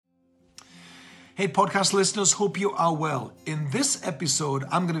Hey, podcast listeners, hope you are well. In this episode,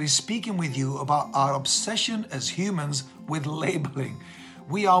 I'm going to be speaking with you about our obsession as humans with labeling.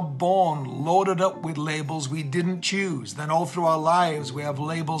 We are born loaded up with labels we didn't choose. Then all through our lives, we have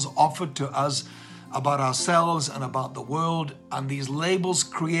labels offered to us about ourselves and about the world. And these labels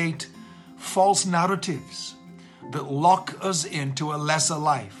create false narratives that lock us into a lesser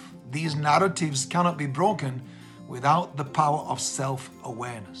life. These narratives cannot be broken without the power of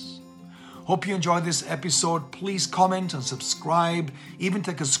self-awareness. Hope you enjoyed this episode. Please comment and subscribe. Even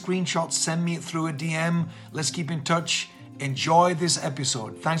take a screenshot, send me it through a DM. Let's keep in touch. Enjoy this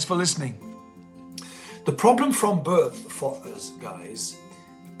episode. Thanks for listening. The problem from birth for us, guys,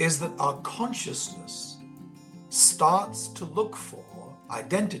 is that our consciousness starts to look for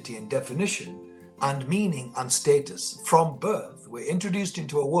identity and definition and meaning and status. From birth, we're introduced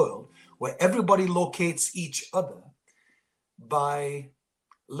into a world where everybody locates each other by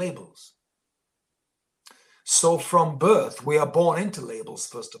labels. So from birth, we are born into labels,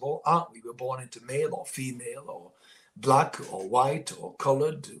 first of all, aren't we? We're born into male or female or black or white or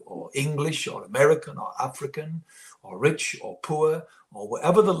colored or English or American or African or rich or poor or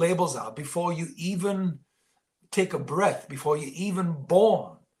whatever the labels are before you even take a breath, before you're even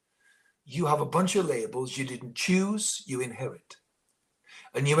born. You have a bunch of labels you didn't choose, you inherit.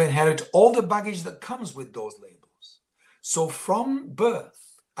 And you inherit all the baggage that comes with those labels. So from birth,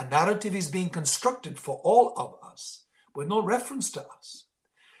 a narrative is being constructed for all of us with no reference to us.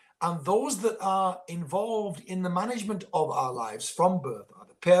 And those that are involved in the management of our lives from birth are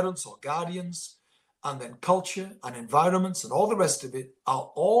the parents or guardians, and then culture and environments and all the rest of it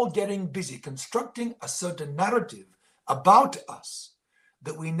are all getting busy constructing a certain narrative about us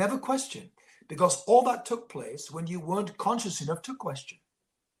that we never question, because all that took place when you weren't conscious enough to question.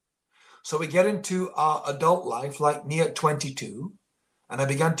 So we get into our adult life, like me at 22, and I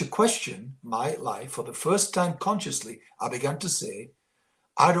began to question my life for the first time consciously. I began to say,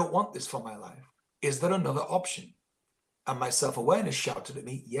 I don't want this for my life. Is there another option? And my self-awareness shouted at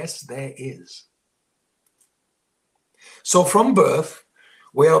me, yes, there is. So from birth,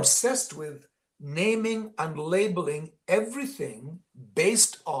 we're obsessed with naming and labeling everything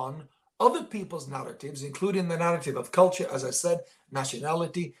based on other people's narratives, including the narrative of culture, as I said,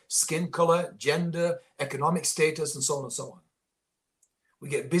 nationality, skin color, gender, economic status, and so on and so on. We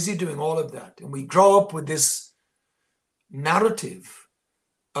get busy doing all of that, and we grow up with this narrative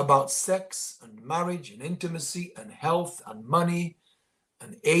about sex and marriage and intimacy and health and money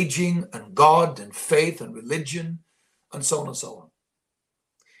and aging and God and faith and religion and so on and so on.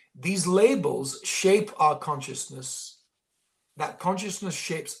 These labels shape our consciousness. That consciousness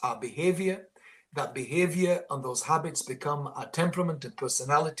shapes our behavior. That behavior and those habits become our temperament and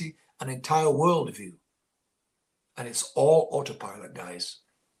personality, an entire worldview. And it's all autopilot, guys.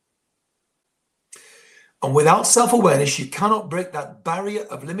 And without self-awareness, you cannot break that barrier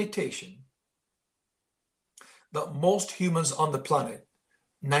of limitation that most humans on the planet,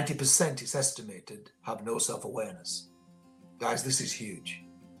 90% is estimated, have no self-awareness. Guys, this is huge.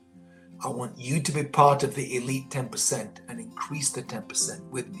 I want you to be part of the elite 10% and increase the 10%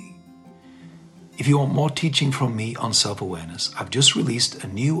 with me. If you want more teaching from me on self-awareness, I've just released a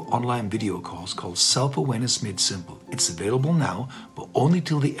new online video course called Self-Awareness Made Simple. It's available now, but only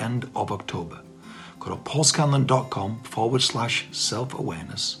till the end of October. Go to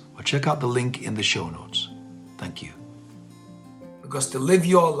paulscanlon.com/self-awareness or check out the link in the show notes. Thank you. Because to live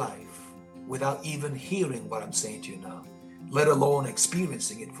your life without even hearing what I'm saying to you now, let alone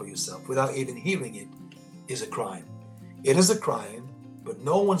experiencing it for yourself, without even hearing it, is a crime. It is a crime, but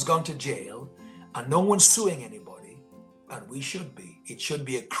no one's gone to jail and no one's suing anybody, and we should be. It should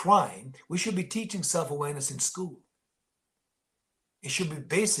be a crime. We should be teaching self-awareness in school. It should be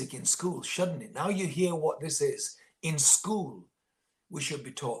basic in school, shouldn't it? Now you hear what this is. In school, we should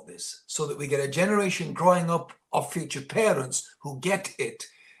be taught this so that we get a generation growing up of future parents who get it,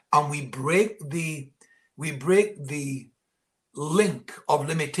 and we break the link of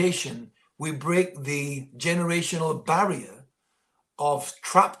limitation. We break the generational barrier of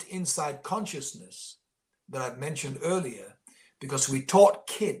trapped inside consciousness that I've mentioned earlier, because we taught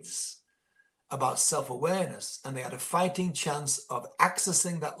kids about self-awareness and they had a fighting chance of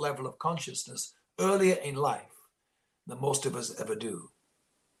accessing that level of consciousness earlier in life than most of us ever do.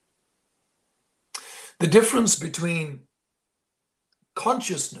 The difference between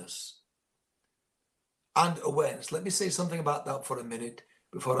consciousness and awareness. Let me say something about that for a minute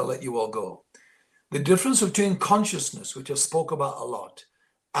before I let you all go. The difference between consciousness, which I've spoke about a lot,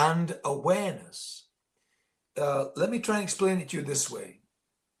 and awareness. Let me try and explain it to you this way.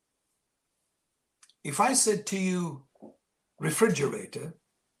 If I said to you, refrigerator,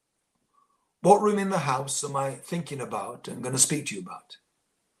 What room in the house am I thinking about and going to speak to you about?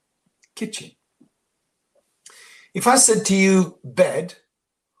 Kitchen. If I said to you, bed,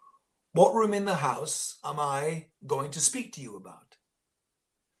 what room in the house am I going to speak to you about?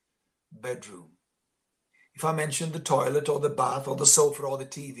 Bedroom. If I mentioned the toilet or the bath or the sofa or the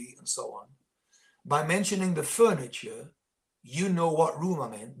TV and so on, by mentioning the furniture, you know what room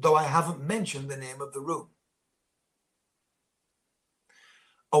I'm in, though I haven't mentioned the name of the room.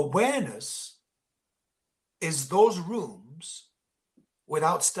 Awareness is those rooms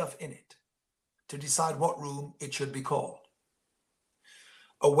without stuff in it to decide what room it should be called.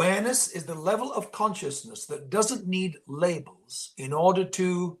 Awareness is the level of consciousness that doesn't need labels in order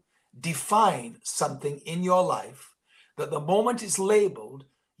to define something in your life, that the moment it's labeled,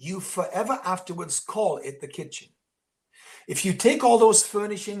 you forever afterwards call it the kitchen. If you take all those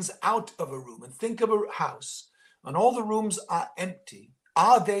furnishings out of a room and think of a house and all the rooms are empty,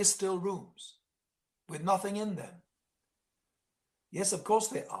 are they still rooms with nothing in them? Yes, of course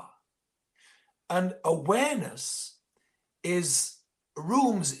they are. And awareness is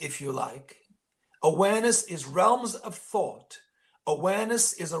rooms, if you like. Awareness is realms of thought.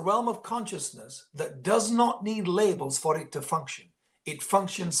 Awareness is a realm of consciousness that does not need labels for it to function. It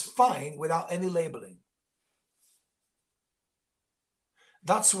functions fine without any labeling.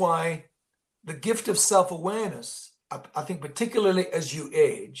 That's why the gift of self-awareness, I think particularly as you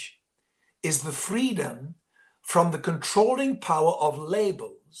age, is the freedom from the controlling power of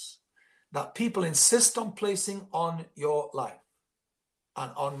labels that people insist on placing on your life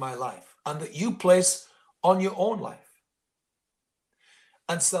and on my life, and that you place on your own life.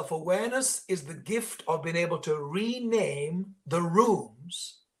 And self-awareness is the gift of being able to rename the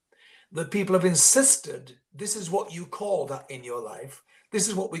rooms that people have insisted, this is what you call that in your life. This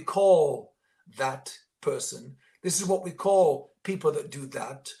is what we call that person. This is what we call people that do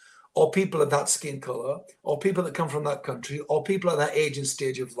that, or people of that skin color, or people that come from that country, or people at that age and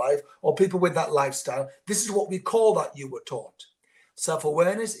stage of life, or people with that lifestyle. This is what we call that you were taught.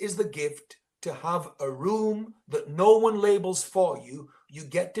 Self-awareness is the gift to have a room that no one labels for you. You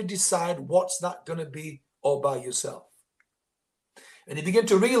get to decide what's that going to be all by yourself. And you begin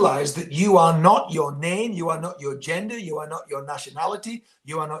to realize that you are not your name, you are not your gender, you are not your nationality,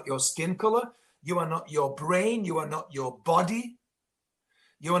 you are not your skin color, you are not your brain, you are not your body,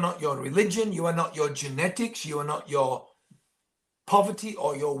 you are not your religion, you are not your genetics, you are not your poverty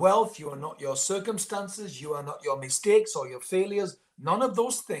or your wealth, you are not your circumstances, you are not your mistakes or your failures. None of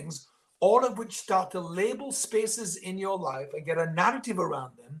those things, all of which start to label spaces in your life and get a narrative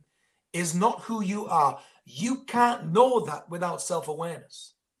around them, is not who you are. You can't know that without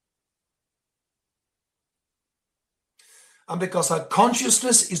self-awareness. And because our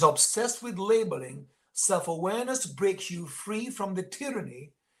consciousness is obsessed with labeling, self-awareness breaks you free from the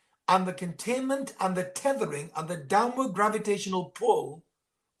tyranny and the containment and the tethering and the downward gravitational pull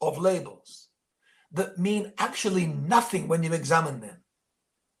of labels that mean actually nothing when you examine them.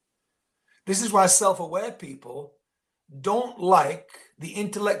 This is why self-aware people don't like the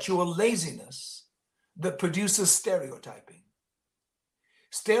intellectual laziness that produces stereotyping.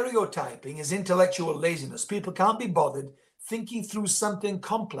 Stereotyping is intellectual laziness. People can't be bothered thinking through something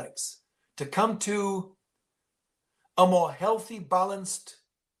complex to come to a more healthy, balanced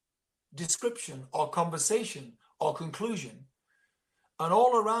description or conversation or conclusion. And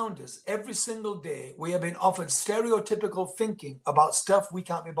all around us, every single day, we have been offered stereotypical thinking about stuff we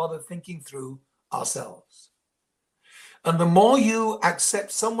can't be bothered thinking through ourselves. And the more you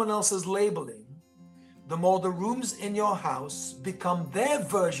accept someone else's labeling, the more the rooms in your house become their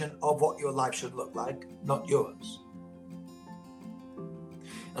version of what your life should look like, not yours.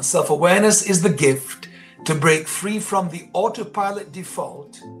 And self-awareness is the gift to break free from the autopilot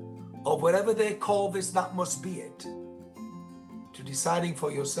default of whatever they call this, that must be it, to deciding for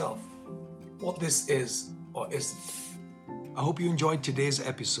yourself what this is or isn't. I hope you enjoyed today's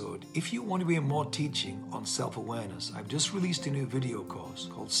episode. If you want to hear more teaching on self-awareness, I've just released a new video course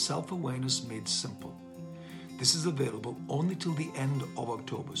called Self-Awareness Made Simple. This is available only till the end of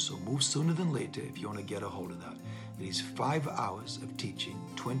October, so move sooner than later if you want to get a hold of that. It is 5 hours of teaching,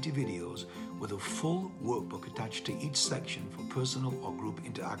 20 videos with a full workbook attached to each section for personal or group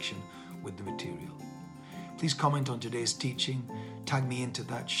interaction with the material. Please comment on today's teaching, tag me into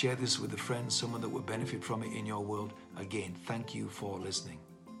that, share this with a friend, someone that will benefit from it in your world. Again, thank you for listening.